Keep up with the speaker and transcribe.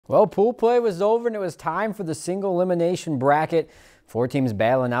Well, pool play was over and it was time for the single elimination bracket. 4 teams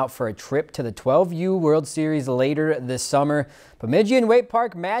battling out for a trip to the 12U World Series later this summer. Bemidji and Waite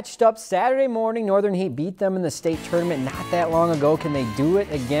Park matched up Saturday morning. Northern Heat beat them in the state tournament not that long ago. Can they do it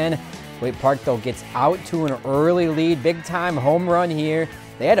again? Waite Park, though, gets out to an early lead. Big-time home run here.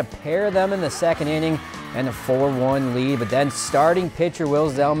 They had to pair them in the second inning and a 4-1 lead. But then starting pitcher Will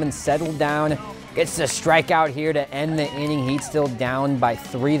Zellman settled down. Gets the strikeout here to end the inning. Heat still down by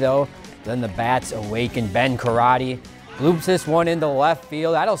 3, though. Then the bats awaken. Ben Karate loops this one into left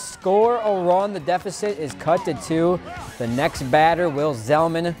field. That'll score a run. The deficit is cut to 2. The next batter, Will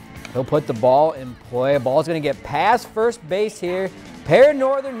Zellman, he'll put the ball in play. Ball's going to get past first base here. Pair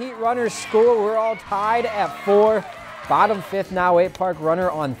Northern Heat runners score. We're all tied at 4. Bottom 5th now. Waite Park runner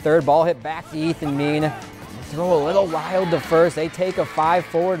on 3rd. Ball hit back to Ethan Mean. Throw a little wild to 1st. They take a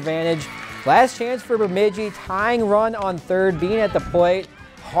 5-4 advantage. Last chance for Bemidji. Tying run on 3rd. Being at the plate.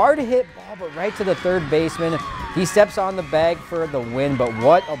 Hard hit ball, but right to the 3rd baseman. He steps on the bag for the win, but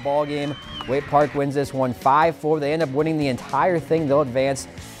what a ball game. Waite Park wins this one 5-4. They end up winning the entire thing. They'll advance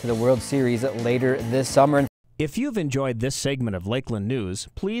to the World Series later this summer. If you've enjoyed this segment of Lakeland News,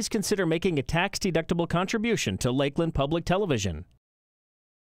 please consider making a tax-deductible contribution to Lakeland Public Television.